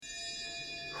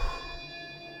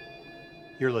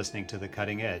You're listening to The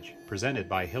Cutting Edge, presented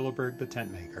by Hilleberg the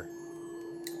Tentmaker.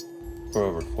 For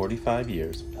over 45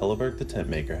 years, Hilleberg the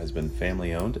Tentmaker has been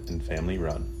family-owned and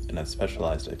family-run, and has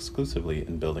specialized exclusively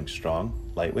in building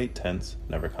strong, lightweight tents,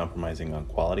 never compromising on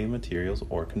quality materials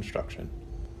or construction.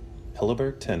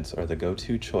 Hilleberg tents are the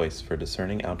go-to choice for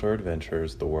discerning outdoor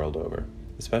adventurers the world over,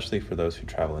 especially for those who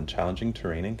travel in challenging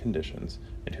terrain and conditions,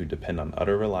 and who depend on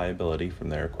utter reliability from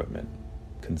their equipment.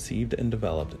 Conceived and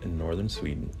developed in northern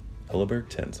Sweden, Hilleberg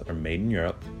tents are made in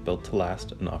Europe, built to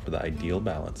last, and offer the ideal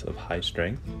balance of high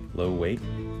strength, low weight,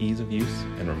 ease of use,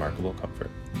 and remarkable comfort.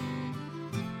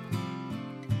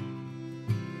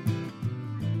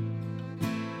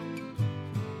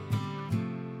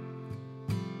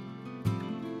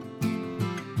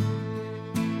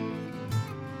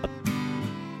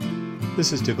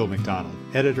 This is Diggle McDonald,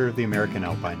 editor of the American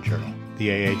Alpine Journal, the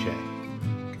AAJ.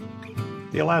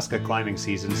 The Alaska climbing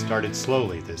season started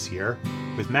slowly this year,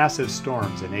 with massive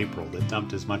storms in April that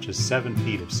dumped as much as 7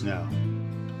 feet of snow.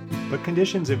 But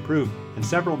conditions improved, and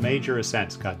several major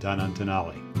ascents got done on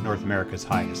Denali, North America's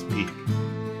highest peak.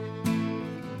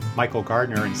 Michael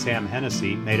Gardner and Sam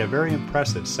Hennessy made a very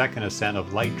impressive second ascent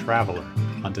of Light Traveler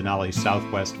on Denali's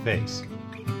southwest face,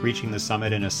 reaching the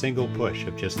summit in a single push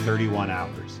of just 31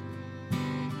 hours.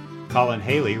 Colin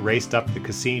Haley raced up the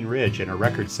Cassine Ridge in a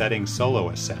record-setting solo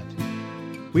ascent.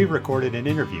 We recorded an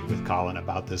interview with Colin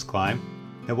about this climb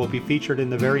that will be featured in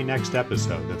the very next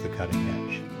episode of The Cutting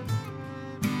Edge.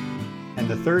 And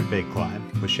the third big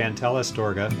climb was Chantel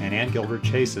Astorga and Anne Gilbert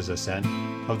Chase's ascent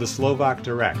of the Slovak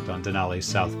Direct on Denali's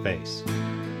south face.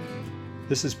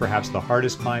 This is perhaps the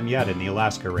hardest climb yet in the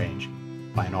Alaska range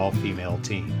by an all-female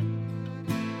team.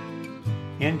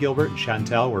 Anne Gilbert and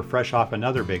Chantel were fresh off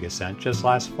another big ascent just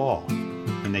last fall,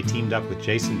 when they teamed up with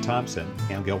Jason Thompson,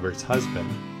 Anne Gilbert's husband,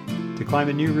 to climb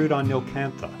a new route on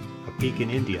Nilkantha, a peak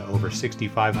in India over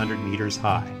 6,500 meters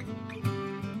high.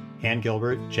 Anne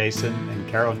Gilbert, Jason,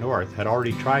 and Caro North had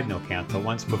already tried Nilkantha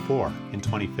once before, in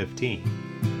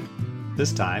 2015.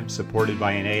 This time, supported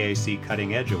by an AAC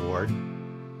Cutting Edge Award,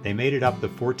 they made it up the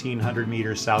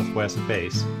 1,400-meter southwest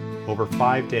face over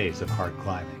 5 days of hard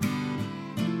climbing.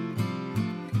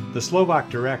 The Slovak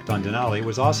Direct on Denali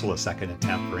was also a second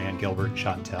attempt for Anne Gilbert and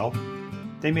Chantel.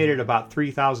 They made it about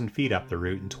 3,000 feet up the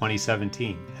route in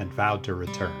 2017 and vowed to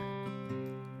return.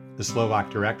 The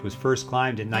Slovak Direct was first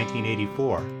climbed in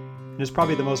 1984 and is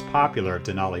probably the most popular of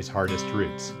Denali's hardest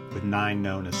routes, with 9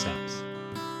 known ascents.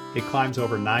 It climbs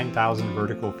over 9,000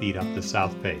 vertical feet up the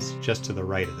south face, just to the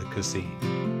right of the Cassine.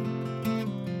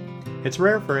 It's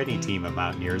rare for any team of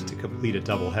mountaineers to complete a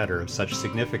doubleheader of such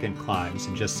significant climbs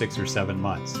in just 6 or 7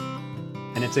 months,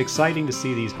 and it's exciting to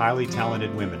see these highly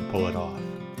talented women pull it off.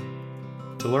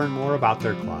 To learn more about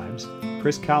their climbs,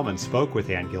 Chris Kalman spoke with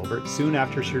Anne Gilbert soon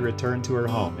after she returned to her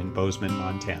home in Bozeman,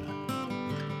 Montana.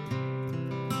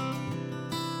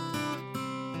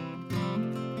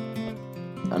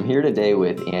 I'm here today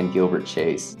with Anne Gilbert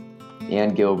Chase.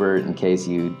 Anne Gilbert, in case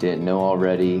you didn't know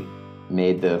already,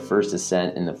 made the first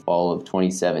ascent in the fall of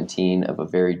 2017 of a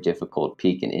very difficult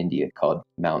peak in India called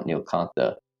Mount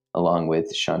Nilkantha, along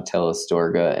with Chantel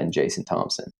Astorga and Jason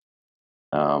Thompson.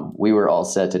 We were all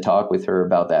set to talk with her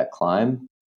about that climb,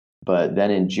 but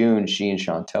then in June, she and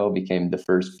Chantel became the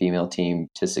first female team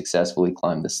to successfully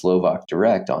climb the Slovak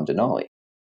Direct on Denali,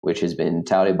 which has been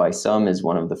touted by some as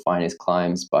one of the finest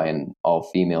climbs by an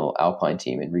all-female alpine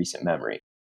team in recent memory.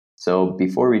 So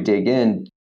before we dig in,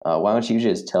 why don't you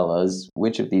just tell us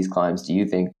which of these climbs do you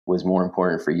think was more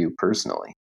important for you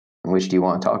personally, and which do you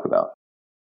want to talk about?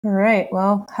 All right.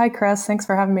 Well, hi, Chris. Thanks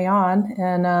for having me on.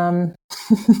 And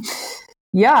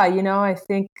yeah, I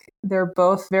think they're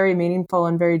both very meaningful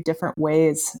in very different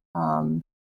ways.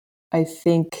 I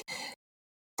think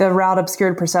the route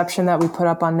Obscured Perception that we put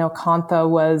up on Nilkantha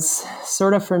was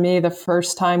sort of, for me, the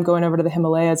first time going over to the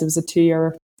Himalayas. It was a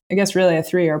 2-year, I guess really a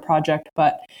 3-year project,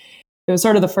 but it was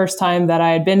sort of the first time that I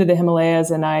had been to the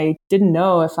Himalayas, and I didn't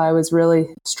know if I was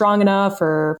really strong enough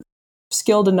or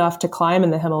skilled enough to climb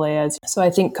in the Himalayas. So I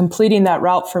think completing that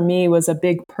route for me was a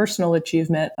big personal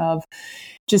achievement of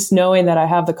just knowing that I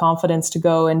have the confidence to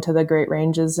go into the Great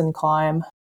Ranges and climb,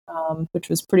 which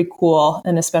was pretty cool.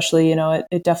 And especially,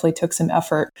 it definitely took some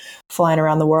effort flying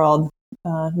around the world,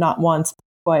 not once,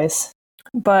 but twice.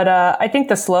 But I think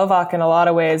the Slovak in a lot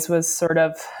of ways was sort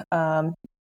of,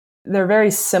 they're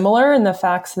very similar in the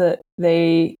fact that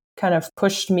they kind of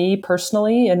pushed me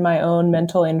personally in my own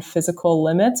mental and physical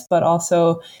limits, but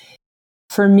also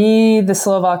for me, the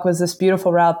Slovak was this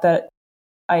beautiful route that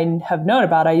I have known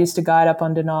about. I used to guide up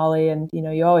on Denali, and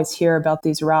you always hear about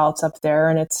these routes up there,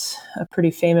 and it's a pretty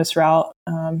famous route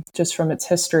just from its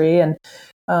history. And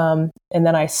And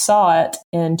then I saw it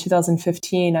in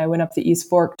 2015. I went up the East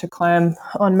Fork to climb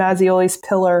on Mazzioli's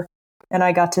pillar, and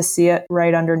I got to see it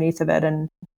right underneath of it. And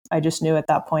I just knew at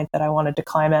that point that I wanted to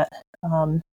climb it.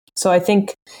 So I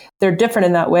think they're different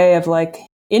in that way of like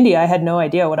India. I had no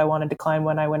idea what I wanted to climb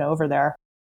when I went over there.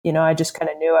 I just kind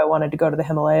of knew I wanted to go to the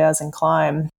Himalayas and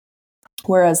climb.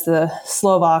 Whereas the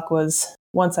Slovak was,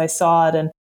 once I saw it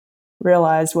and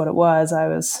realized what it was, I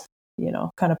was,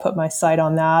 kind of put my sight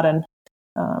on that. And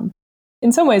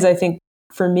in some ways, I think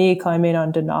for me, climbing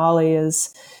on Denali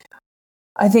is,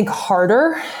 I think,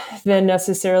 harder than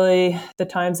necessarily the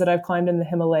times that I've climbed in the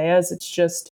Himalayas. It's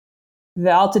just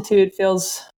the altitude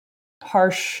feels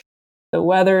harsh. The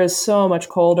weather is so much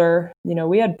colder.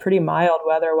 We had pretty mild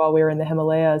weather while we were in the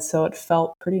Himalayas, so it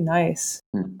felt pretty nice.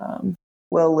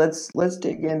 Well, let's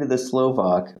dig into the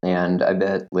Slovak, and I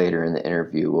bet later in the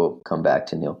interview we'll come back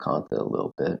to Nilkantha a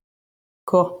little bit.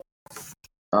 Cool.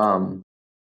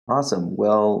 Awesome.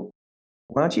 Well,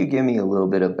 why don't you give me a little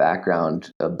bit of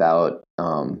background about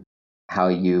how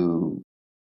you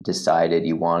decided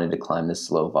you wanted to climb the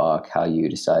Slovak, how you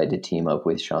decided to team up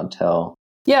with Chantel?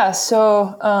 Yeah,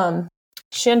 so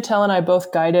Chantel and I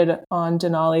both guided on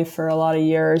Denali for a lot of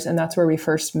years, and that's where we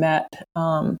first met.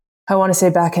 I want to say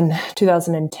back in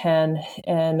 2010.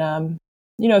 And,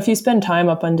 if you spend time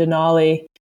up on Denali,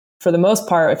 for the most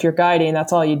part, if you're guiding,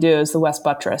 that's all you do is the West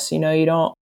Buttress.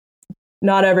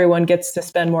 Not everyone gets to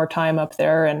spend more time up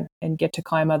there and get to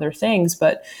climb other things.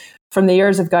 But from the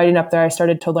years of guiding up there, I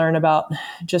started to learn about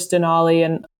just Denali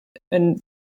and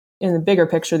in the bigger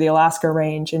picture, the Alaska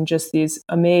range and just these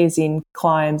amazing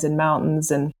climbs and mountains.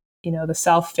 And, the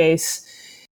south face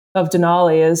of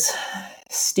Denali is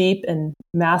steep and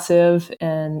massive,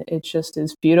 and it just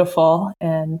is beautiful.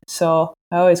 And so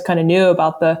I always kind of knew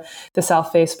about the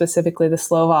south face, specifically the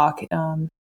Slovak.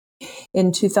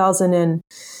 In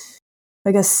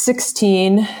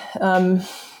 2016,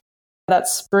 that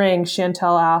spring,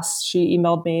 Chantel she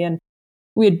emailed me, and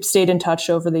we had stayed in touch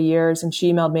over the years, and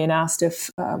she emailed me and asked if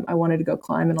I wanted to go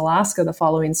climb in Alaska the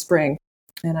following spring.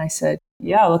 And I said,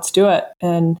 yeah, let's do it.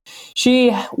 And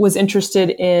she was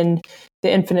interested in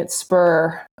the Infinite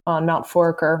Spur on Mount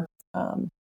Foraker.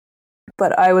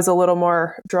 But I was a little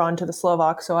more drawn to the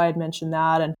Slovak, so I had mentioned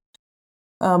that. And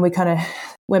we kind of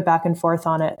went back and forth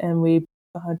on it, and we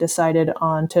decided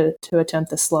on to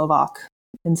attempt the Slovak.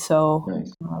 And so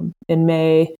Nice. In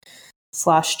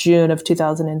May/June of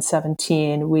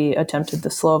 2017, we attempted the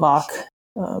Slovak.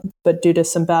 But due to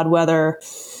some bad weather,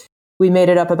 we made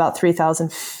it up about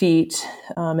 3,000 feet.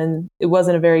 And it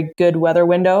wasn't a very good weather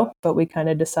window, but we kind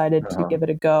of decided to give it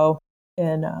a go,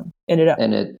 and ended up.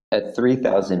 And at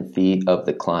 3,000 feet of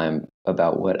the climb,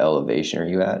 about what elevation are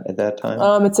you at that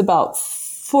time? It's about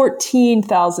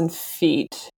 14,000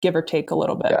 feet, give or take a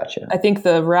little bit. Gotcha. I think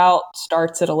the route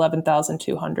starts at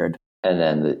 11,200. And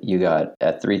then you got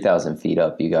at 3,000 feet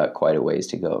up, you got quite a ways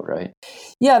to go, right?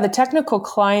 Yeah, the technical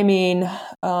climbing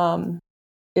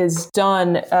is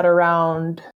done at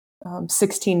around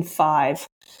 16.5.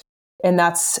 And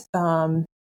that's,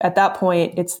 at that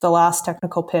point, it's the last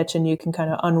technical pitch, and you can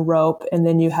kind of unrope, and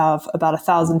then you have about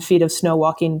 1,000 feet of snow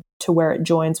walking to where it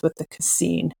joins with the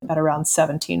Cassine at around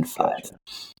 17.5. Gotcha.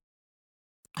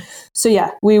 So yeah,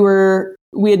 we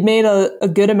had made a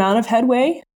good amount of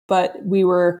headway, but we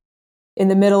were in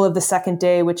the middle of the second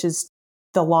day, which is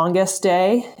the longest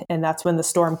day. And that's when the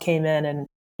storm came in, and,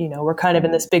 we're kind of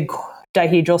in this big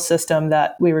dihedral system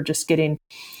that we were just getting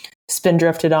spin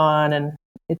drifted on, and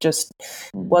it just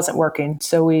wasn't working.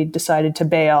 So we decided to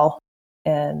bail.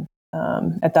 And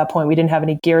at that point, we didn't have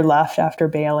any gear left after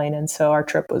bailing. And so our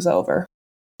trip was over.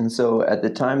 And so at the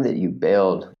time that you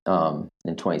bailed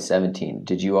in 2017,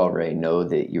 did you already know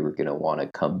that you were going to want to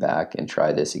come back and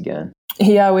try this again?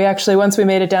 Yeah, we actually, once we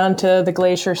made it down to the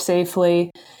glacier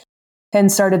safely and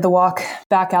started the walk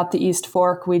back out the East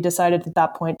Fork, we decided at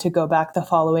that point to go back the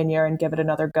following year and give it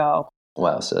another go.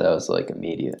 Wow, so that was like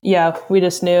immediate. Yeah, we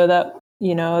just knew that,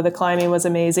 the climbing was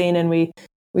amazing, and we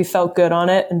felt good on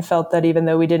it, and felt that even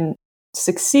though we didn't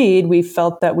succeed, we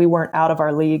felt that we weren't out of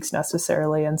our leagues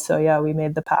necessarily. And so, yeah, we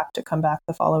made the pact to come back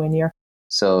the following year.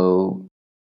 So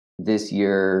this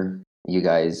year, you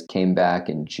guys came back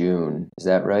in June. Is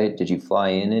that right? Did you fly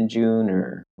in June,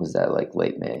 or was that like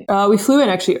late May? We flew in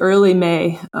actually early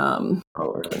May. Early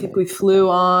I think we flew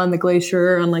on the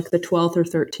glacier on like the 12th or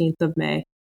 13th of May.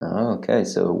 Oh, okay.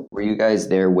 So were you guys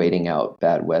there waiting out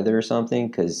bad weather or something?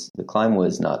 Because the climb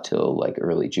was not till like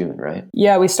early June, right?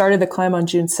 Yeah, we started the climb on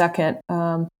June 2nd.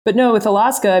 But no, with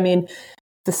Alaska, I mean,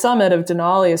 the summit of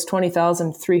Denali is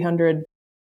 20,300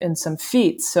 and some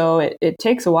feet. So it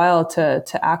takes a while to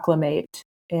acclimate.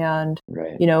 And,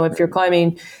 right. if you're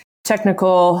climbing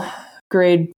technical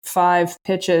grade 5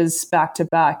 pitches back to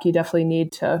back, you definitely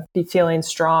need to be feeling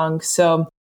strong. So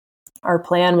our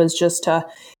plan was just to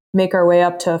make our way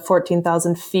up to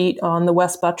 14,000 feet on the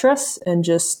West Buttress and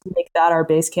just make that our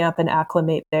base camp and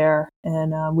acclimate there.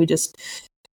 And we just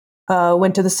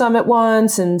went to the summit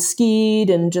once and skied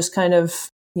and just kind of,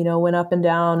 went up and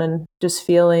down and just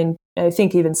feeling, I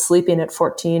think even sleeping at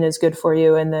 14 is good for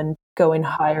you, and then going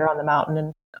higher on the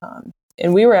mountain.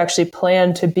 And we were actually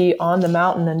planned to be on the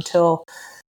mountain until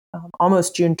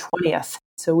almost June 20th.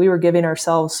 So we were giving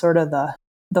ourselves sort of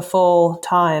the full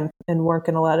time and weren't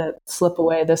going to let it slip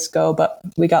away this go, but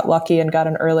we got lucky and got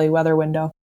an early weather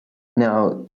window.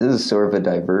 Now, this is sort of a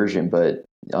diversion, but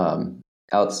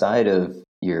outside of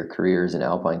your career as an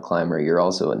alpine climber, you're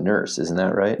also a nurse, isn't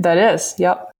that right? That is,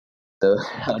 yep. So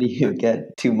how do you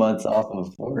get 2 months off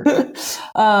of work?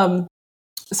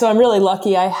 So I'm really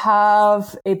lucky. I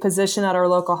have a position at our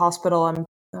local hospital.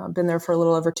 I've been there for a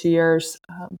little over 2 years.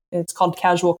 It's called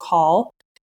Casual Call.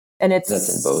 And that's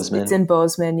in Bozeman? It's in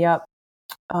Bozeman, yep.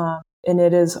 And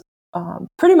it is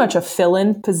pretty much a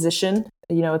fill-in position.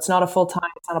 It's not a full-time,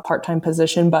 it's not a part-time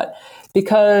position, but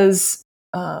because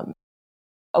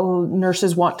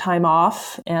nurses want time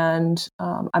off, and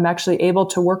I'm actually able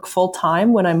to work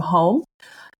full-time when I'm home.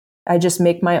 I just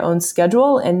make my own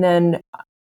schedule, and then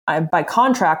by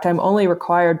contract, I'm only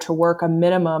required to work a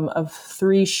minimum of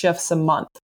 3 shifts a month.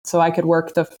 So I could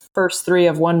work the first 3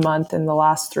 of 1 month and the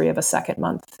last 3 of a second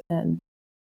month and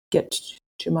get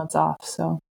 2 months off.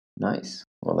 So nice.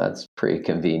 Well, that's pretty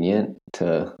convenient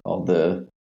to all the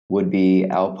would-be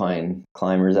alpine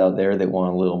climbers out there that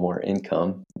want a little more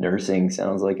income. Nursing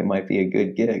sounds like it might be a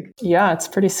good gig. Yeah, it's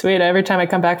pretty sweet. Every time I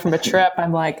come back from a trip,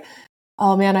 I'm like,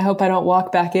 oh man, I hope I don't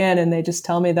walk back in and they just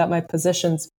tell me that my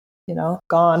position's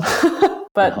gone.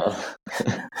 But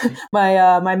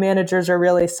my managers are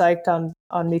really psyched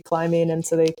on me climbing, and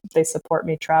so they support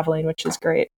me traveling, which is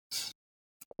great.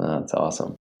 That's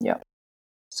awesome. Yeah.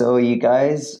 So you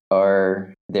guys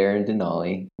are there in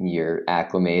Denali. You're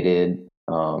acclimated.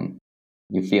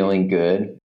 You're feeling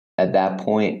good. At that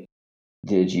point,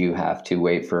 did you have to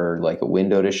wait for like a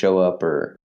window to show up,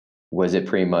 or was it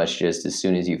pretty much just as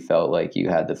soon as you felt like you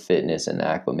had the fitness and the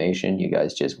acclimation, you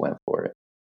guys just went for it?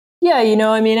 Yeah,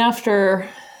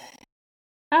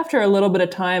 after a little bit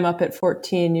of time up at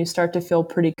 14, you start to feel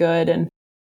pretty good. And,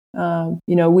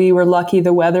 we were lucky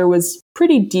the weather was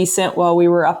pretty decent while we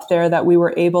were up there, that we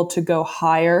were able to go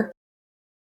higher.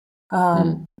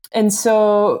 And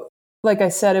so, like I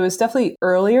said, it was definitely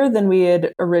earlier than we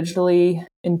had originally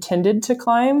intended to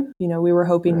climb. We were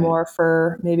hoping more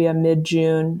for maybe a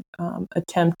mid-June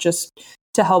attempt, just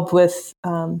to help with,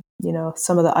 some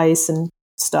of the ice and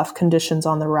stuff conditions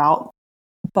on the route.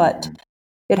 But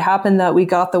it happened that we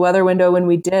got the weather window when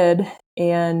we did,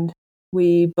 and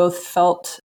we both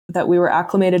felt that we were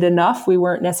acclimated enough. We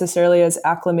weren't necessarily as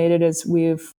acclimated as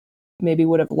we've maybe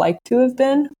would have liked to have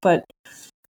been, but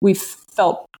we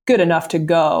felt good enough to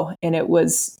go. And it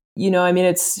was,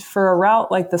 it's for a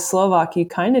route like the Slovak, you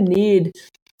kind of need,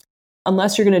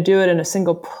 unless you're going to do it in a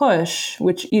single push,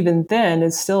 which even then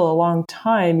is still a long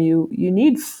time, you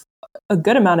need a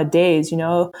good amount of days,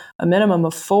 a minimum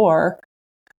of 4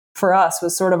 for us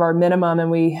was sort of our minimum.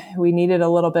 And we needed a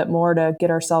little bit more to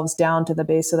get ourselves down to the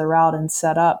base of the route and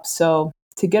set up. So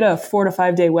to get a 4 to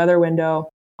 5 day weather window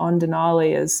on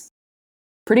Denali is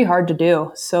pretty hard to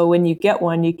do. So when you get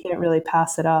one, you can't really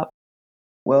pass it up.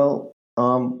 Well,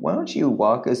 why don't you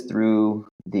walk us through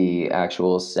the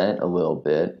actual ascent a little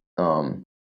bit?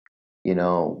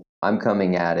 I'm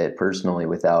coming at it personally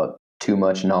without too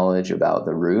much knowledge about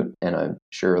the route, and I'm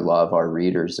sure a lot of our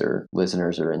readers or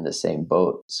listeners are in the same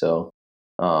boat. So,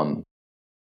 kind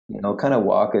of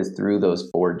walk us through those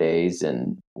 4 days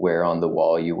and where on the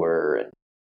wall you were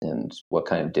and what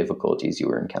kind of difficulties you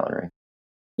were encountering.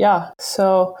 Yeah.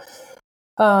 So,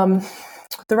 the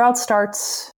route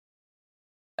starts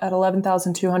at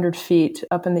 11,200 feet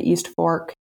up in the East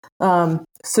Fork.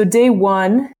 So day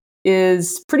 1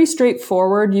 is pretty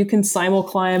straightforward. You can simul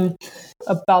climb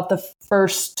about the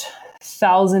first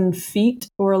 1,000 feet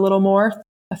or a little more,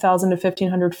 1,000 to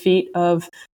 1,500 feet of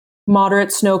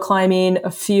moderate snow climbing,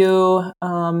 a few,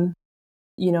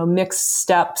 mixed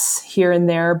steps here and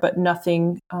there, but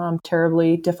nothing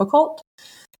terribly difficult.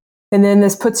 And then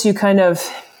this puts you kind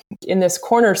of in this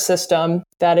corner system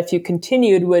that if you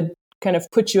continued would kind of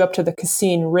put you up to the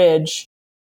Cassine Ridge.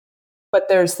 But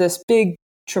there's this big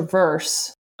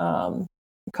traverse, a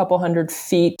couple hundred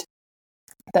feet,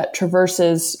 that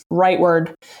traverses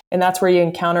rightward. And that's where you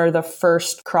encounter the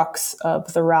first crux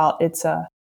of the route. It's a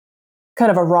kind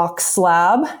of a rock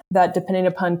slab that, depending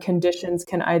upon conditions,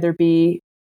 can either be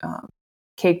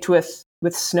caked with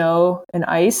snow and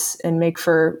ice and make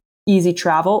for easy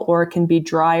travel, or it can be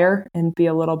drier and be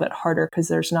a little bit harder because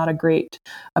there's not a great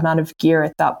amount of gear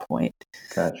at that point.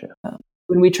 Gotcha.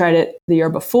 When we tried it the year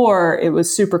before, it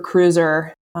was super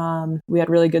cruiser. We had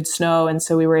really good snow, and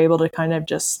so we were able to kind of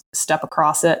just step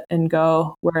across it and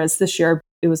go. Whereas this year,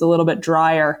 it was a little bit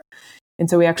drier, and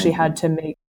so we actually had to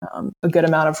make a good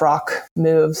amount of rock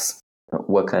moves.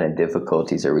 What kind of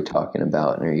difficulties are we talking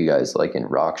about? And are you guys like in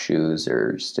rock shoes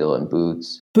or still in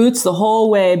boots? Boots the whole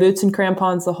way, boots and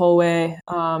crampons the whole way.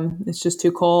 It's just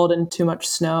too cold and too much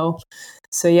snow.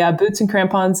 So yeah, boots and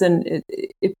crampons, and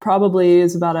it probably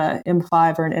is about a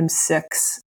M5 or an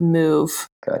M6 move.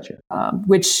 Gotcha.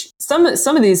 Which some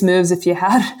of these moves, if you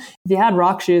had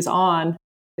rock shoes on,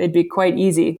 they'd be quite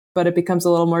easy. But it becomes a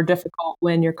little more difficult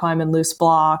when you're climbing loose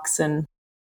blocks and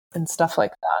stuff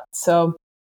like that. So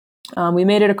we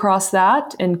made it across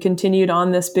that and continued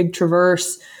on this big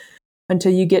traverse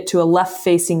until you get to a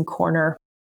left-facing corner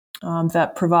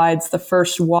that provides the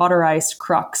first water ice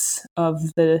crux of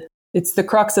it's the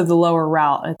crux of the lower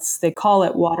route. They call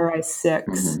it water ice 6.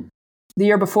 Mm-hmm. The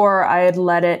year before I had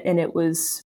led it, and it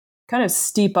was kind of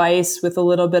steep ice with a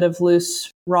little bit of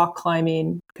loose rock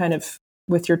climbing kind of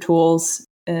with your tools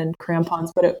and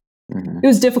crampons, but it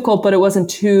was difficult, but it wasn't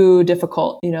too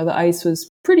difficult. The ice was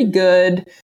pretty good,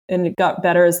 and it got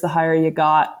better as the higher you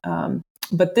got.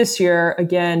 But this year,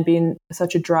 again, being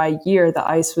such a dry year, the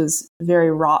ice was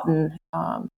very rotten.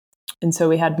 And so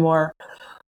we had more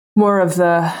of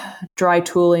the dry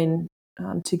tooling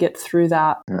to get through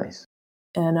that. Nice.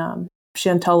 And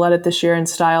Chantel led it this year and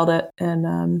styled it.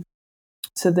 And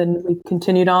so then we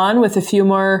continued on with a few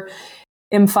more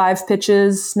M5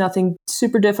 pitches, nothing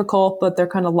super difficult, but they're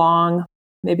kind of long,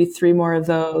 maybe 3 more of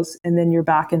those. And then you're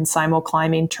back in simul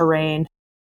climbing terrain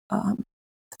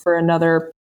for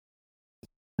another,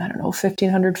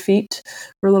 1,500 feet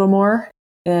or a little more.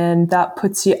 And that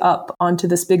puts you up onto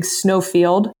this big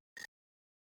snowfield.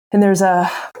 And there's a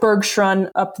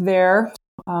bergschrund up there.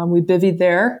 We bivvied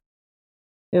there.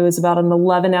 It was about an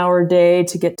 11-hour day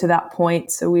to get to that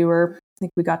point. So I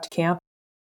think we got to camp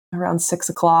around 6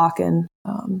 o'clock and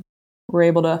were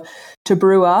able to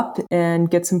brew up and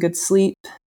get some good sleep,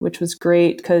 which was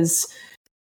great because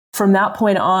from that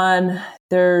point on,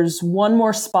 there's one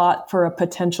more spot for a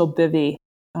potential bivvy.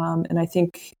 And I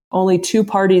think only 2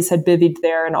 parties had bivvied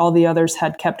there and all the others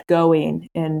had kept going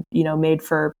and, made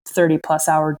for 30 plus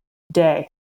hour day.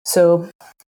 So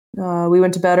we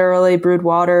went to bed early, brewed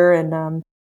water, and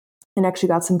actually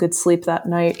got some good sleep that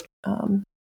night.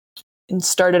 And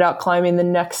started out climbing the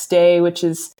next day, which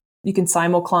is you can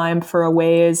simul climb for a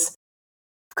ways,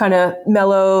 kind of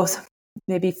mellow,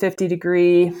 maybe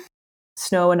 50-degree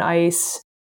snow and ice.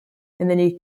 And then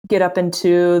you get up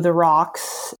into the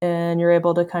rocks and you're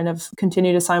able to kind of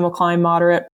continue to simul climb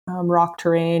moderate rock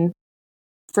terrain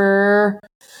for,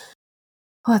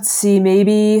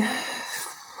 maybe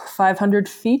 500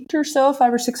 feet or so,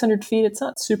 500 or 600 feet. It's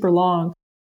not super long.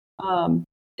 And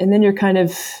then you're kind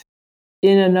of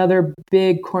in another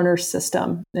big corner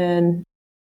system. And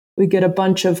we get a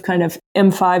bunch of kind of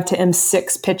M5 to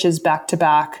M6 pitches back to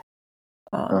back.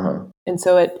 And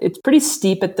so it's pretty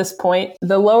steep at this point.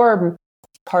 The lower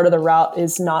part of the route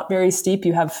is not very steep.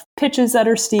 You have pitches that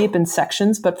are steep and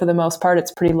sections, but for the most part,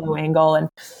 it's pretty low angle. And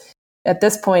at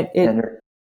this point,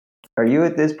 are you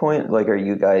at this point, are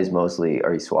you guys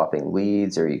are you swapping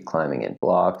leads? Are you climbing in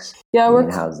blocks? Yeah,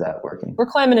 how's that working? We're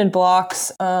climbing in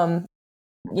blocks.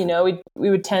 We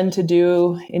would tend to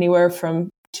do anywhere from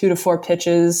 2 to 4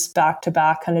 pitches back to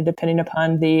back, kind of depending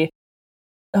upon the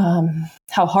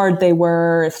how hard they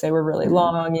were, if they were really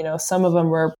long. Some of them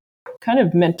were kind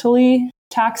of mentally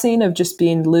taxing of just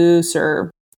being loose or,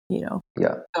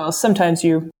 so sometimes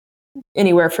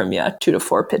anywhere from 2 to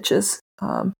 4 pitches.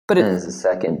 But is the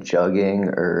second jugging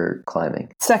or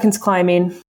climbing? Second's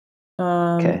climbing.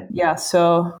 Okay. Yeah.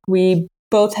 So we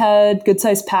both had good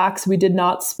sized packs. We did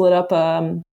not split up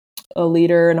a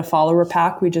leader and a follower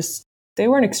pack. They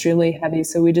weren't extremely heavy.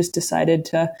 So we just decided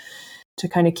to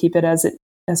kind of keep it as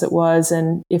it was.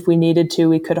 And if we needed to,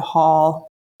 we could haul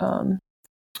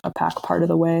a pack part of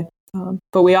the way.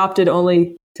 But we opted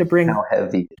only to bring. How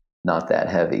heavy? Not that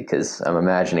heavy, because I'm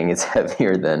imagining it's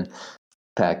heavier than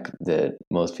pack that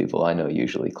most people I know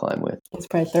usually climb with. It's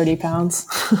probably 30 pounds.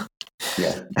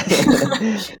 Yeah.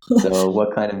 So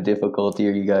what kind of difficulty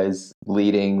are you guys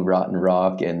leading rotten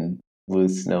rock and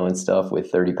loose snow and stuff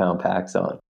with 30-pound packs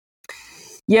on?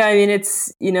 Yeah, I mean,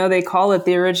 it's, they call it,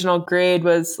 the original grade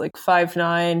was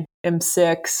 5.9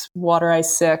 M6, water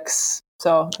ice 6.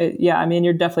 So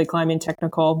you're definitely climbing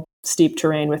technical steep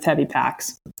terrain with heavy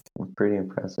packs. Pretty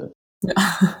impressive.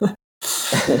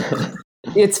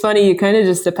 It's funny, you kind of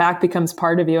just, the pack becomes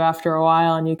part of you after a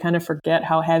while, and you kind of forget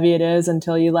how heavy it is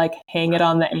until you like hang it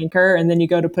on the anchor, and then you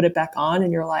go to put it back on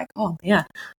and you're like, oh man,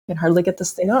 I can hardly get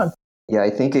this thing on. Yeah, I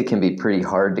think it can be pretty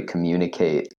hard to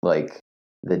communicate like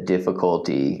the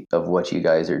difficulty of what you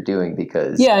guys are doing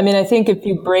because Yeah, I mean, I think if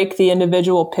you break the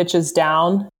individual pitches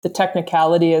down, the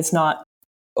technicality is not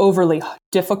overly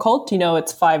difficult.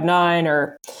 It's 5'9"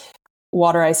 or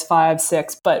water ice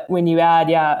 5'6", but when you add,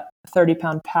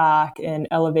 30-pound pack and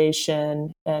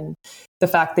elevation and the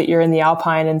fact that you're in the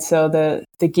Alpine, and so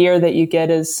the gear that you get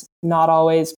is not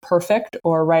always perfect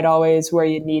or right always where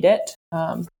you need it.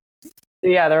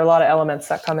 There are a lot of elements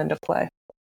that come into play.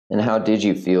 And how did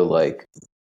you feel like,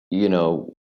 you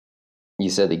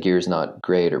said the gear's not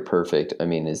great or perfect. I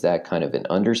mean, is that kind of an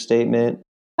understatement?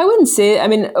 I wouldn't say,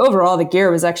 overall the gear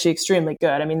was actually extremely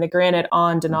good. The granite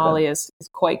on Denali is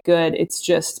quite good. It's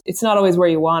just, it's not always where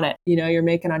you want it. You're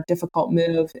making a difficult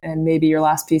move and maybe your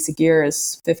last piece of gear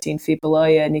is 15 feet below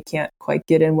you and you can't quite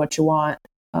get in what you want.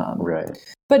 Right.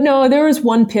 But no, there was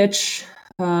one pitch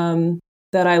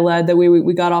that I led that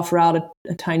we got off route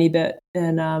a tiny bit,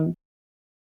 and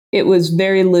it was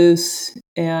very loose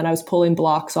and I was pulling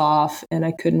blocks off and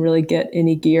I couldn't really get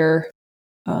any gear.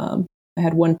 I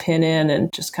had one pin in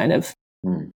and just kind of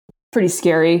pretty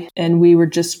scary. And we were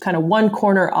just kind of one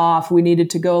corner off. We needed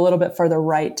to go a little bit further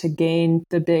right to gain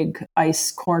the big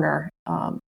ice corner.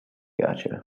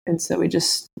 Gotcha. And so we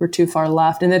just were too far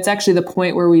left. And that's actually the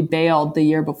point where we bailed the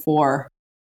year before.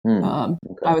 I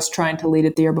was trying to lead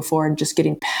it the year before and just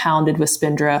getting pounded with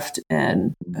spindrift,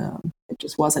 and it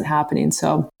just wasn't happening.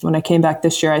 So when I came back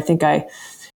this year, I think I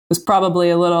was probably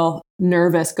a little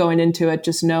nervous going into it,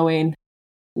 just knowing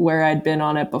where I'd been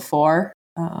on it before.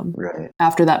 Right.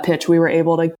 After that pitch, we were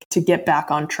able to get back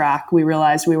on track. We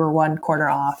realized we were one corner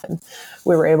off, and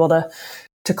we were able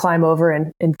to climb over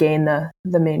and gain the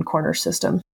main corner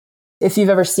system. If you've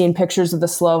ever seen pictures of the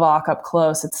Slovak up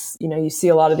close, it's, you see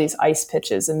a lot of these ice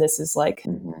pitches, and this is like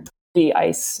the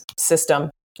ice system.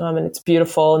 And it's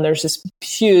beautiful. And there's this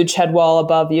huge head wall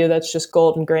above you that's just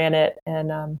golden granite.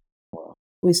 And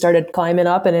we started climbing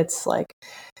up, and it's like,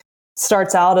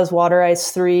 starts out as water ice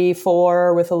 3,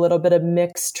 4 with a little bit of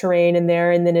mixed terrain in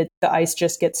there. And then the ice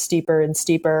just gets steeper and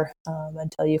steeper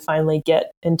until you finally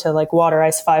get into like water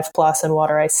ice 5+ and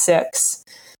water ice 6.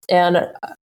 And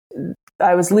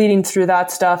I was leading through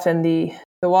that stuff, and the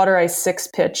water ice 6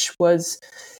 pitch was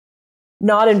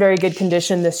not in very good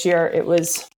condition this year. It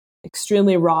was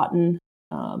extremely rotten.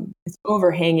 It's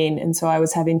overhanging. And so I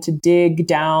was having to dig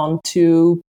down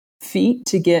 2 feet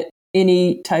to get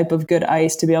any type of good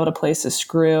ice to be able to place a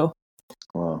screw.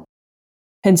 Wow.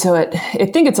 And so I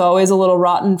think it's always a little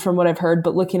rotten from what I've heard,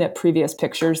 but looking at previous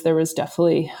pictures, there was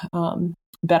definitely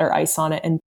better ice on it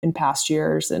in past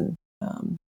years. And,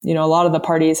 a lot of the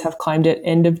parties have climbed it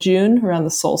end of June around the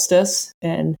solstice,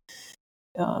 and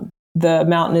the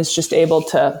mountain is just able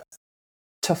to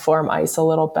form ice a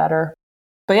little better.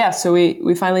 But yeah, so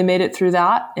we finally made it through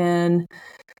that, and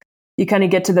you kind of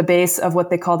get to the base of what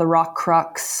they call the rock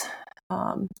crux.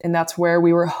 And that's where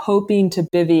we were hoping to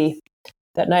bivvy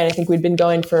that night. I think we'd been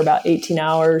going for about 18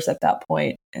 hours at that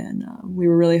point, and we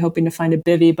were really hoping to find a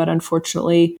bivvy, but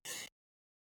unfortunately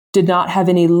did not have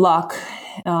any luck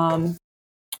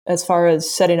as far as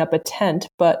setting up a tent.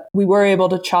 But we were able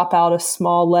to chop out a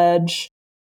small ledge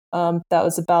that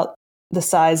was about the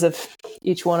size of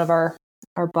each one of our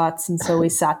butts. And so we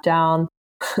sat down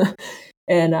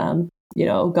and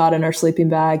got in our sleeping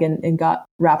bag and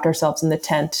wrapped ourselves in the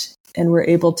tent, and were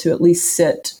able to at least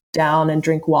sit down and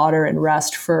drink water and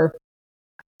rest for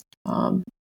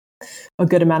a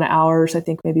good amount of hours. I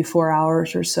think maybe 4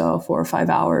 hours or so, 4 or 5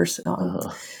 hours.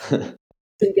 Didn't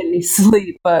get any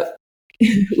sleep, but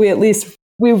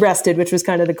we rested, which was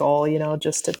kind of the goal,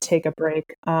 just to take a break.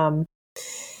 And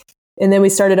then we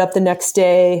started up the next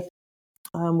day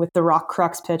with the rock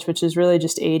crux pitch, which is really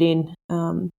just aiding.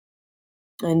 And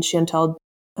Chantel,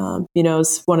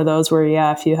 is one of those where,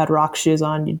 if you had rock shoes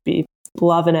on, you'd be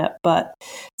loving it, but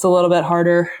it's a little bit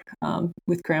harder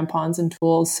with crampons and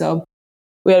tools. So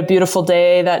we had a beautiful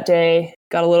day that day,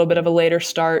 got a little bit of a later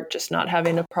start, just not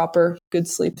having a proper good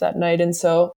sleep that night. And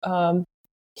so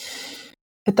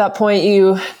at that point,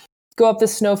 you go up the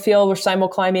snowfield, we're simul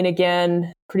climbing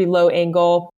again, pretty low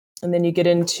angle. And then you get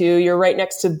you're right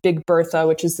next to Big Bertha,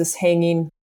 which is this hanging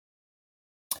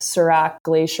Serac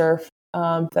glacier.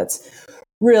 That's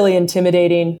really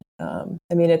intimidating.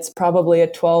 It's probably a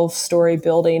 12-story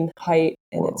building height,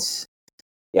 and it's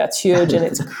huge,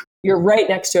 and you're right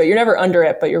next to it. You're never under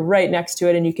it, but you're right next to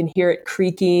it, and you can hear it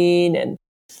creaking, and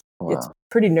it's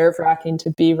pretty nerve-wracking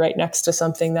to be right next to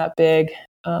something that big.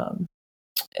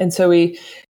 And so we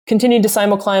continued to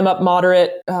simul-climb up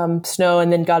moderate snow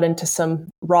and then got into some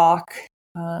rock.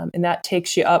 And that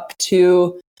takes you up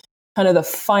to kind of the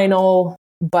final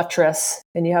buttress,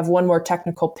 and you have one more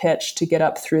technical pitch to get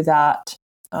up through that.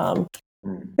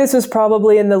 This was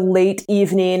probably in the late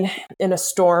evening, and a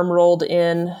storm rolled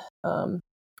in,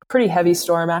 pretty heavy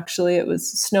storm, actually. It was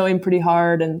snowing pretty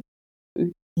hard, and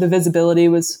the visibility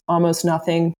was almost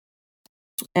nothing.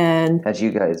 And had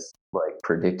you guys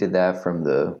predicted that from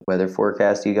the weather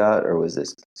forecast you got, or was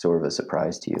this sort of a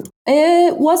surprise to you?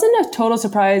 It wasn't a total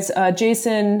surprise.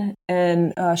 Jason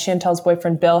and Chantel's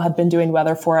boyfriend Bill had been doing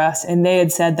weather for us, and they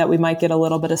had said that we might get a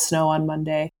little bit of snow on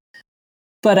Monday.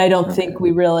 But I don't think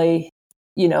we really,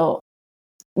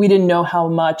 we didn't know how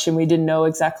much, and we didn't know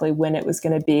exactly when it was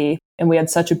going to be. And we had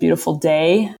such a beautiful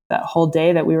day, that whole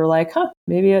day, that we were like,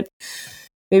 maybe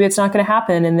it's not going to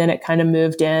happen. And then it kind of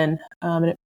moved in, and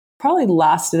it probably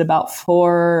lasted about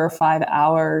 4 or 5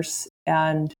 hours,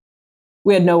 and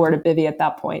we had nowhere to bivvy at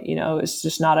that point. It was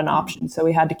just not an option. So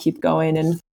we had to keep going.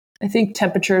 And I think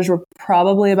temperatures were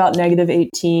probably about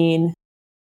 -18.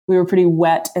 We were pretty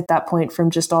wet at that point from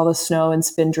just all the snow and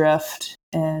spindrift.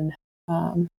 And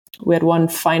we had one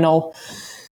final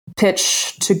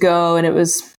pitch to go, and it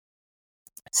was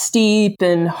steep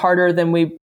and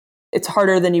it's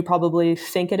harder than you probably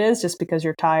think it is, just because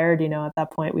you're tired. At that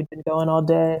point we'd been going all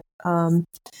day.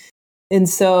 And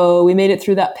so we made it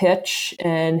through that pitch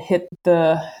and hit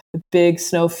the big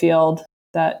snow field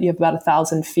that you have about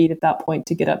 1,000 feet at that point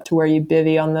to get up to where you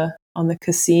bivvy on the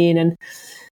Cassine. And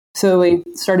so we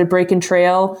started breaking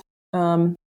trail,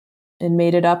 and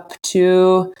made it up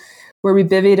to where we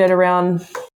bivvied at around,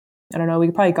 I don't know,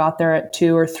 we probably got there at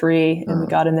 2 or 3, and we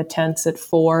got in the tents at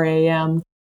 4 a.m.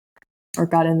 or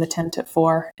got in the tent at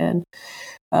 4. And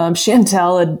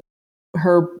Chantel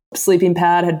her sleeping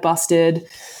pad had busted.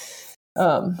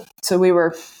 So we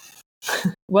were,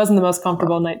 it wasn't the most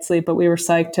comfortable night's sleep, but we were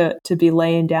psyched to be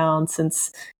laying down,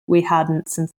 since we hadn't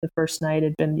since the first night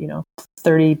had been,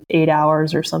 38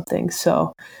 hours or something.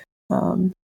 So,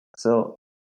 So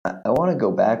I want to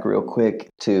go back real quick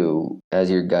to,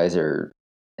 as you guys are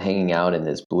hanging out in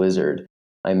this blizzard.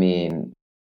 I mean,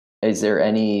 is there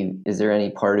any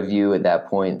part of you at that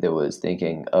point that was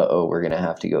thinking, we're going to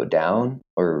have to go down?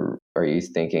 Or are you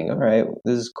thinking, all right,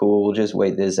 this is cool, we'll just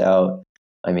wait this out?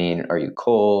 I mean, are you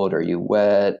cold? Are you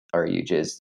wet? Are you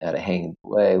just at a hanging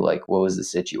belay? What was the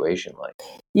situation like?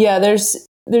 Yeah, there's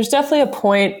definitely a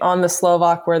point on the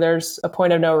Slovak where there's a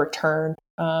point of no return.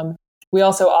 We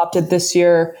also opted this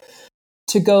year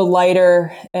to go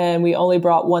lighter, and we only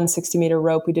brought one 60-meter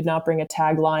rope. We did not bring a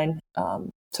tagline.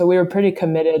 So we were pretty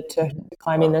committed to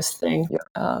climbing this thing.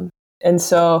 Yeah. And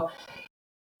so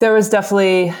there was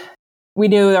definitely, we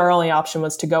knew our only option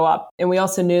was to go up. And we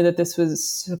also knew that this was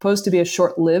supposed to be a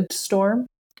short-lived storm.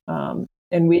 And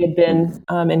we had been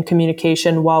in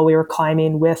communication while we were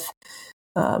climbing with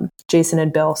Jason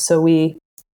and Bill. So we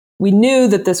knew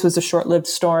that this was a short-lived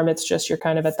storm. It's just, you're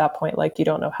kind of at that point, you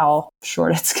don't know how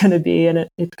short it's going to be, and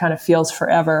it kind of feels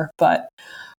forever. But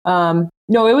no,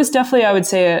 it was definitely, I would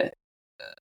say,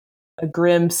 a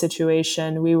grim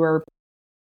situation. We were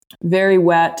very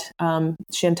wet.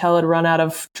 Chantel had run out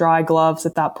of dry gloves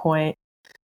at that point.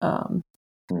 And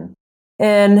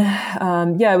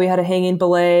we had a hanging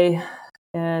belay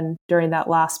and during that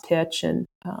last pitch. And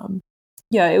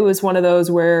it was one of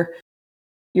those where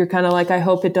you're kind of like, I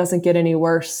hope it doesn't get any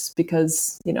worse,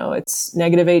 because, it's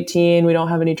 -18. We don't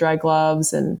have any dry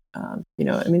gloves. And,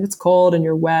 it's cold and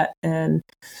you're wet, and,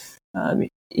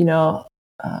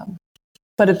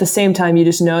 but at the same time, you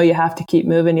just know you have to keep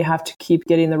moving. You have to keep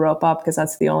getting the rope up, because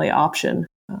that's the only option.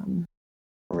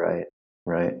 Right.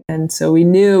 And so we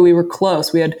knew we were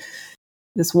close. We had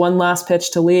this one last pitch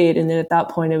to lead. And then at that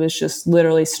point, it was just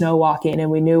literally snow walking,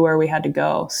 and we knew where we had to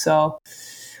go. So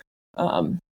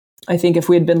I think if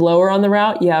we had been lower on the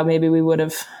route, maybe we would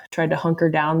have tried to hunker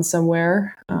down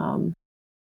somewhere.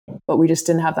 But we just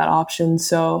didn't have that option.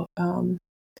 So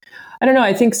I don't know.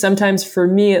 I think sometimes, for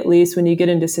me at least, when you get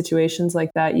into situations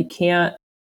like that, I can't,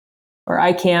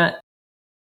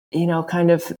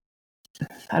 kind of,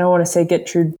 I don't want to say get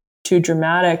too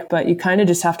dramatic, but you kind of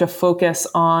just have to focus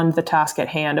on the task at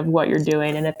hand of what you're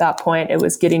doing. And at that point, it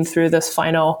was getting through this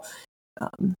final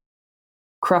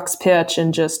crux pitch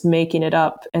and just making it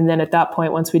up. And then at that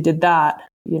point, once we did that,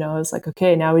 it was like,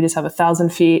 okay, now we just have 1,000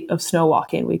 feet of snow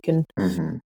walking. We can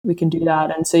do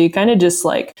that. And so you kind of just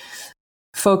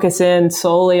focus in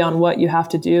solely on what you have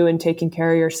to do and taking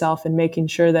care of yourself and making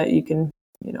sure that you can,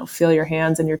 feel your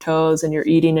hands and your toes, and you're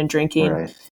eating and drinking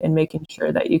and making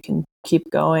sure that you can keep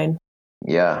going.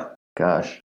 Yeah.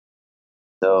 Gosh.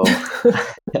 So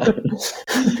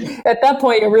at that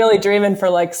point, you're really dreaming for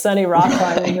like sunny rock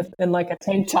climbing in like a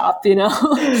tank top, you know?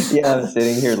 Yeah, I'm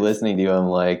sitting here listening to you. I'm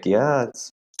like, yeah, I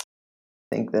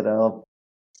think that I'll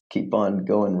keep on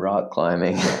going rock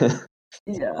climbing.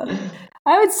 Yeah.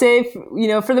 I would say,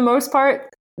 for the most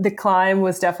part, the climb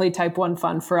was definitely type 1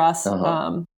 fun for us.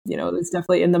 Uh-huh. It was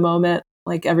definitely in the moment.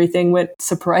 Like everything went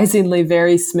surprisingly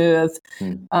very smooth.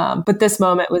 But this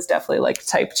moment was definitely like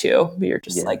type 2. You're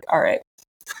just like, all right,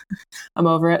 I'm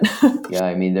over it. Yeah,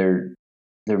 I mean, there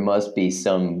must be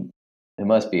it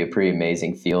must be a pretty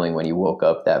amazing feeling when you woke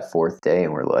up that fourth day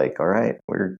and we're like, all right,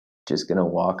 we're just going to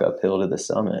walk uphill to the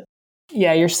summit.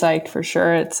 Yeah, you're psyched for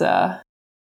sure. It's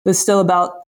still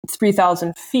about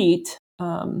 3,000 feet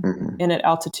in at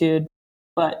altitude,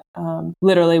 but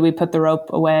literally we put the rope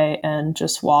away and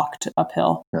just walked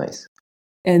uphill. Nice.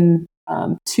 And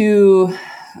two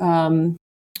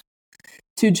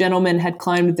gentlemen had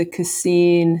climbed the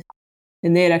Cassine,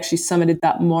 and they had actually summited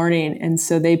that morning, and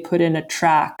so they put in a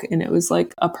track, and it was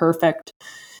like a perfect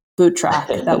boot track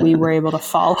that we were able to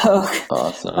follow.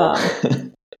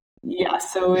 Awesome. Yeah,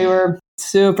 so we were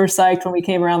super psyched when we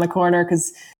came around the corner,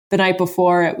 because the night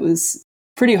before it was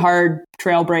pretty hard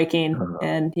trail breaking.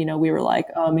 And, we were like,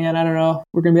 oh man, I don't know,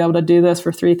 we're going to be able to do this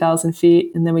for 3,000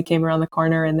 feet. And then we came around the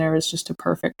corner and there was just a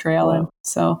perfect trail. Wow. And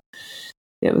so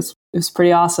it was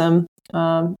pretty awesome.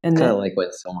 And kind of like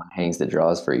when someone hangs the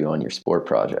draws for you on your sport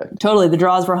project. Totally. The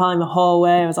draws were hung the whole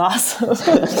way. It was awesome.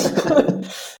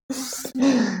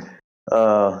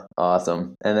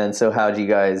 Awesome. And then, so do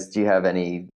you have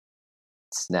any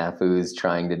snafus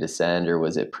trying to descend, or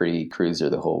was it pretty cruiser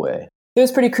the whole way? It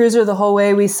was pretty cruiser the whole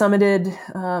way. We summited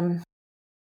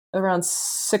around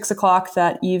 6:00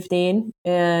 that evening,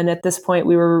 and at this point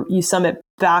you summit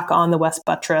back on the west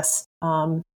buttress,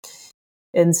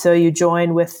 and so you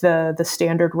join with the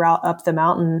standard route up the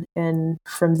mountain, and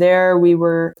from there we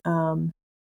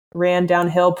ran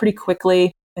downhill pretty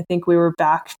quickly. I think we were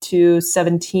back to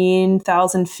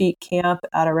 17,000 feet camp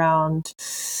at around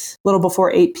a little before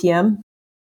 8 p.m.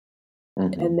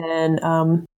 And then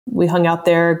we hung out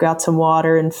there, got some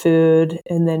water and food,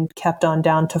 and then kept on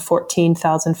down to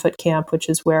 14,000 foot camp, which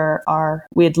is where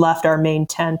we had left our main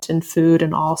tent and food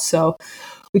and all. So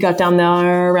we got down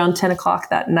there around 10 o'clock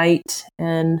that night,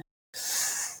 and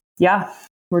yeah,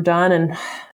 we're done and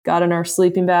got in our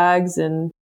sleeping bags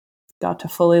and got to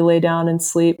fully lay down and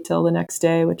sleep till the next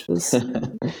day, which was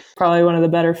probably one of the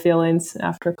better feelings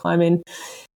after climbing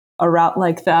a route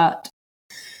like that.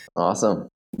 Awesome.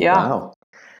 Yeah. Wow.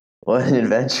 What an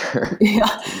adventure.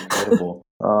 Yeah. Incredible.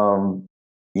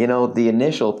 The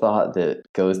initial thought that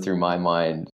goes through my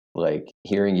mind, like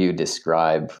hearing you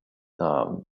describe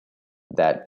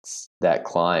that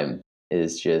climb,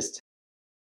 is just,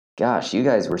 gosh, you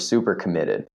guys were super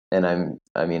committed. And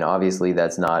I mean, obviously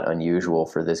that's not unusual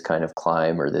for this kind of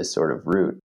climb or this sort of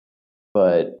route.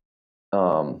 But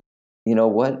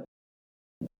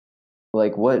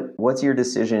what's your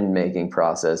decision-making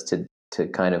process to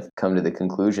kind of come to the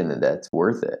conclusion that that's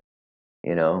worth it?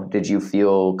 Did you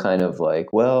feel kind of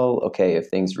like, well, okay, if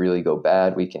things really go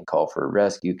bad, we can call for a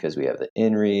rescue because we have the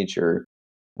inReach? Or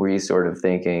were you sort of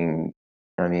thinking,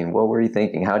 I mean, what were you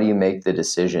thinking? How do you make the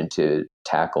decision to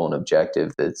tackle an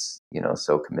objective that's,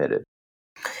 so committed?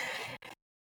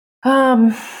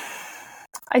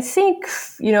 I think,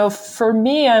 for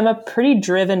me, I'm a pretty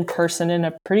driven person and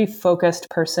a pretty focused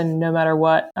person, no matter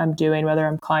what I'm doing, whether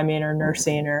I'm climbing or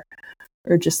nursing or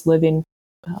just living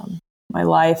my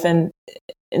life. And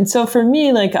so for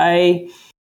me, like, I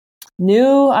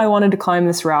knew I wanted to climb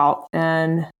this route,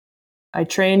 and I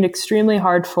trained extremely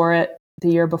hard for it the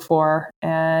year before,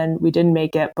 and we didn't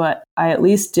make it, but I at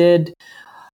least did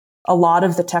a lot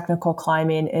of the technical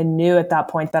climbing and knew at that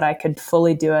point that I could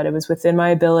fully do it. It was within my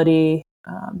ability,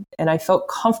 and I felt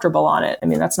comfortable on it. I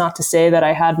mean, that's not to say that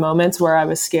I had moments where I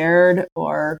was scared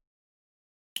or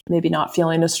maybe not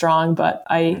feeling as strong, but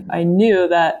I knew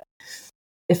that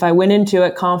if I went into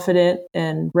it confident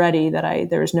and ready, that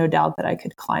there was no doubt that I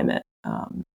could climb it.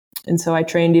 And so I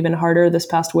trained even harder this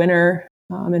past winter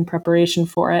in preparation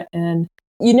for it. And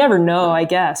you never know, I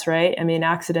guess, right? I mean,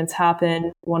 accidents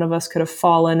happen. One of us could have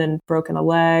fallen and broken a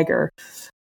leg, or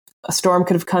a storm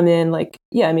could have come in. Like,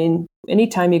 yeah, I mean,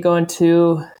 anytime you go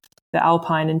into the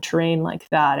alpine and terrain like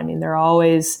that, I mean, there are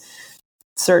always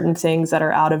certain things that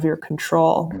are out of your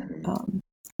control.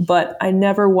 But I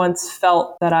never once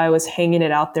felt that I was hanging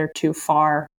it out there too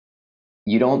far.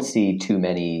 You don't see too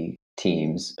many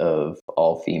teams of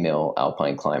all-female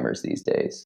alpine climbers these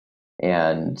days.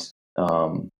 And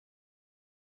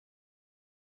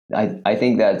I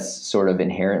think that's sort of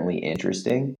inherently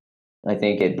interesting, I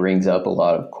think it brings up a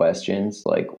lot of questions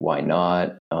like, why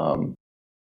not?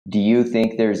 Do you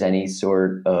think there's any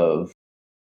sort of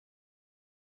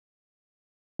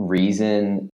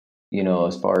reason,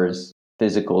 as far as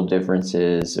physical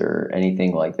differences or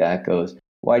anything like that goes?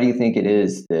 Why do you think it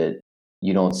is that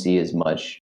you don't see as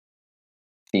much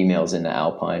females in the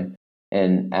Alpine?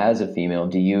 And as a female,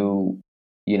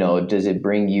 does it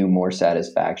bring you more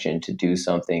satisfaction to do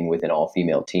something with an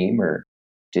all-female team, or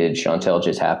did Chantel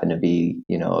just happen to be,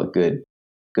 a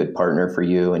good partner for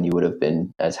you, and you would have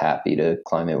been as happy to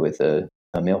climb it with a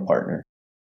male partner?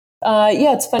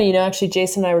 Yeah, it's funny. Actually,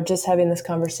 Jason and I were just having this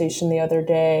conversation the other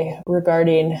day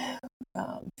regarding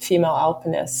female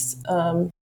alpinists. I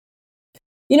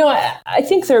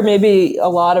think there may be a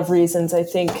lot of reasons. I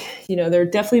think, there are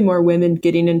definitely more women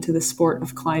getting into the sport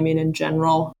of climbing in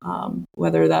general,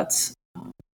 whether that's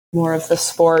more of the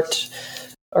sport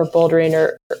or bouldering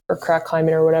or crack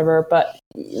climbing or whatever. But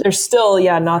there's still,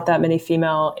 not that many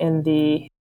female in the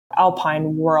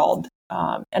alpine world.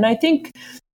 And I think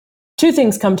two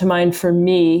things come to mind for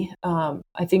me.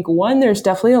 I think one, there's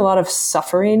definitely a lot of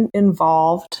suffering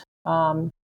involved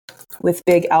with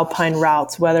big alpine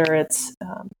routes, whether it's,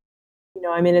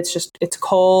 it's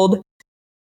cold.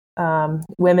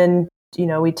 Women,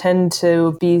 we tend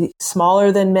to be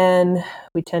smaller than men.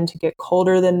 We tend to get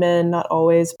colder than men, not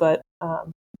always, but,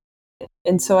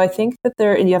 and so I think that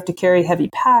and you have to carry heavy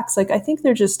packs. Like, I think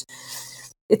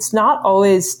it's not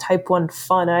always type 1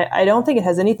 fun. I don't think it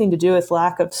has anything to do with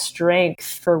lack of strength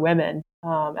for women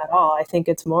at all. I think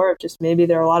it's more of just maybe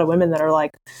there are a lot of women that are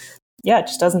like, yeah, it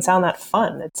just doesn't sound that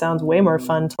fun. It sounds way more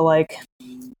fun to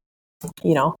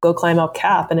go climb El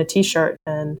Cap in a t-shirt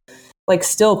and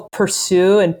still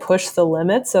pursue and push the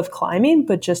limits of climbing,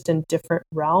 but just in different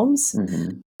realms.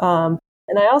 Mm-hmm.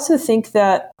 And I also think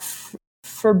that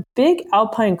for big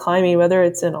alpine climbing, whether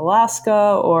it's in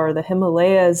Alaska or the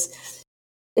Himalayas,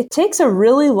 it takes a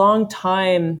really long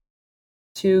time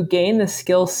to gain the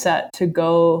skill set to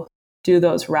go do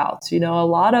those routes. There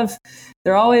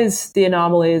are always the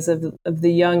anomalies of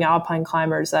the young alpine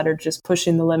climbers that are just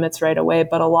pushing the limits right away.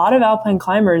 But a lot of alpine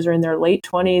climbers are in their late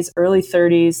 20s, early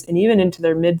 30s, and even into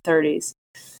their mid 30s.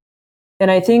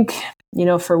 And I think,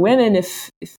 for women, if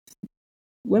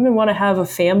women want to have a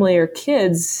family or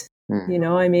kids,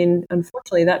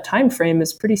 unfortunately that time frame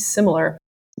is pretty similar.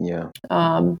 Yeah.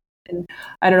 And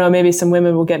I don't know, maybe some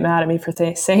women will get mad at me for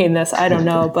saying this. I don't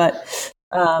know. But,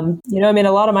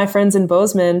 a lot of my friends in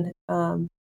Bozeman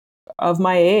of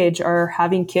my age are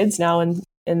having kids now and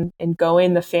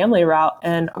going the family route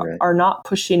and Right. are not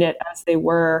pushing it as they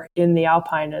were in the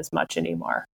Alpine as much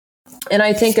anymore. And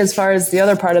I think as far as the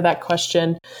other part of that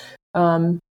question,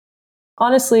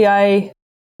 honestly, I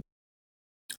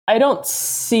don't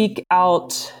seek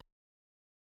out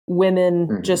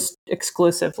women just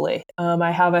exclusively.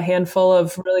 I have a handful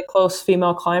of really close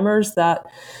female climbers that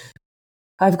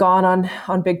I've gone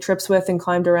on big trips with and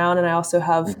climbed around. And I also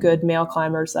have good male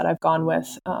climbers that I've gone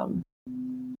with.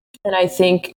 And I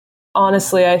think,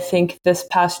 honestly, this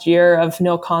past year of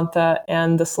Nilkantha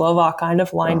and the Slovak kind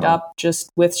of lined up just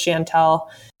with Chantel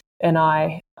and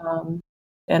I.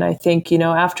 And I think,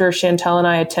 after Chantel and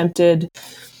I attempted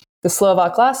the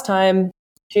Slovak last time,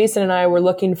 Jason and I were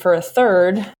looking for a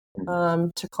third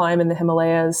to climb in the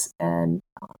Himalayas. And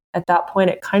at that point,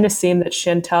 it kind of seemed that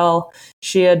Chantel,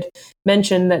 she had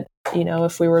mentioned that,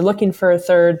 if we were looking for a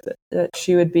third, that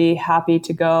she would be happy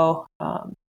to go.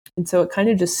 And so it kind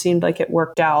of just seemed like it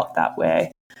worked out that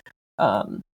way.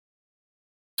 But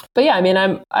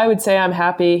yeah, I would say I'm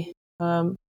happy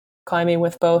climbing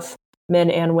with both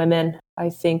men and women. I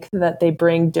think that they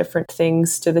bring different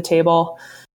things to the table.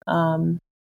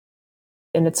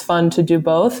 And it's fun to do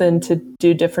both and to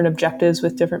do different objectives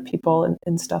with different people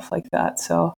and stuff like that.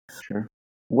 So, sure.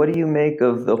 What do you make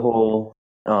of the whole,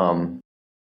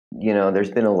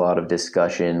 there's been a lot of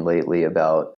discussion lately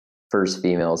about first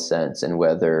female ascents and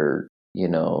whether,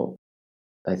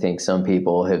 I think some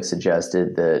people have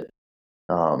suggested that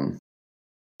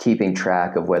keeping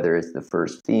track of whether it's the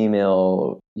first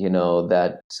female,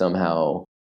 that somehow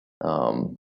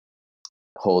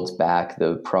holds back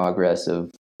the progress of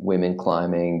women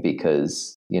climbing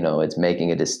because, it's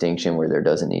making a distinction where there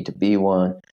doesn't need to be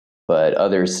one. But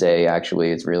others say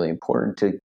actually it's really important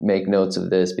to make notes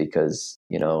of this because,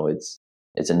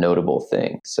 it's a notable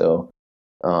thing. So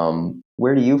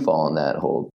where do you fall in that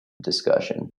whole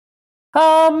discussion?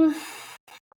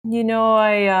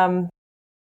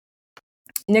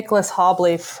 Nicholas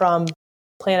Hobley from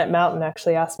Planet Mountain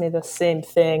actually asked me the same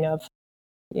thing of,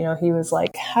 he was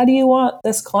like, how do you want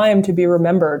this climb to be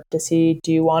remembered? Do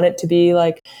you want it to be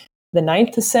like the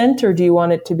 9th ascent, or do you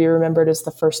want it to be remembered as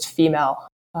the first female?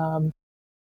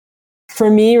 For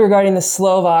me, regarding the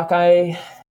Slovak, I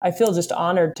feel just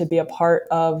honored to be a part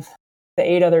of the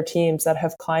 8 other teams that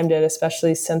have climbed it,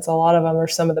 especially since a lot of them are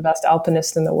some of the best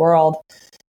alpinists in the world.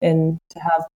 And to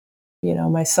have,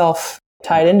 myself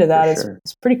tied into that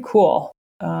is pretty cool.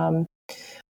 I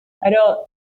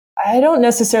don't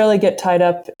necessarily get tied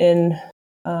up in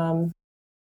the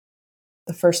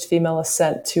first female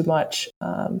ascent too much.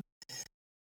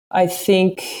 I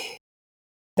think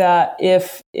that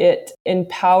if it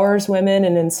empowers women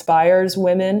and inspires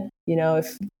women,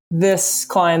 if this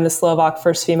climb, the Slovak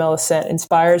first female ascent,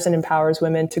 inspires and empowers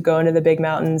women to go into the big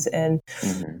mountains and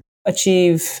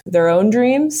achieve their own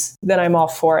dreams, then I'm all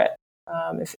for it.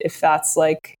 If that's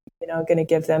going to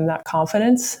give them that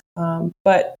confidence.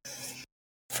 But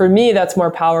for me, that's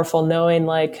more powerful knowing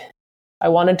I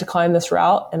wanted to climb this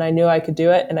route and I knew I could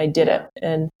do it and I did it.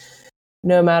 And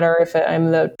no matter if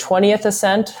I'm the 20th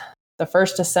ascent, the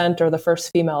first ascent, or the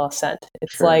first female ascent,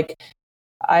 it's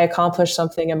I accomplished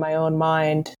something in my own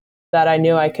mind that I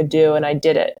knew I could do and I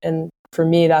did it. And for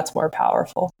me, that's more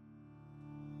powerful.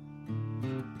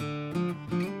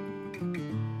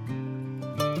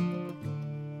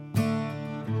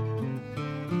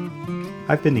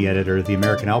 I've been the editor of the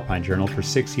American Alpine Journal for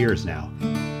 6 years now,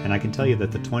 and I can tell you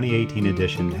that the 2018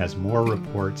 edition has more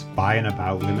reports by and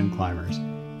about women climbers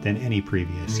than any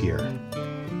previous year.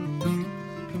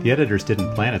 The editors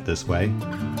didn't plan it this way.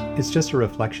 It's just a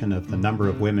reflection of the number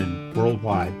of women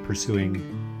worldwide pursuing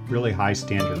really high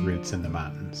standard routes in the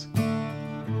mountains.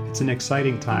 It's an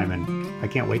exciting time, and I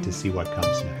can't wait to see what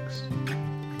comes next.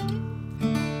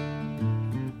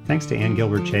 Thanks to Anne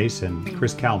Gilbert Chase and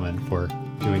Chris Kalman for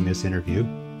doing this interview.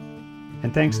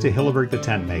 And thanks to Hilleberg the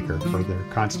Tentmaker for their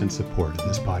constant support of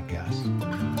this podcast.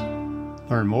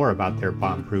 Learn more about their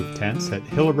bomb-proof tents at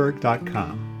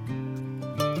hilleberg.com.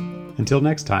 Until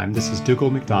next time, this is Dougal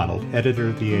MacDonald, editor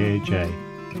of the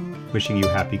AAJ, wishing you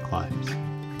happy climbs.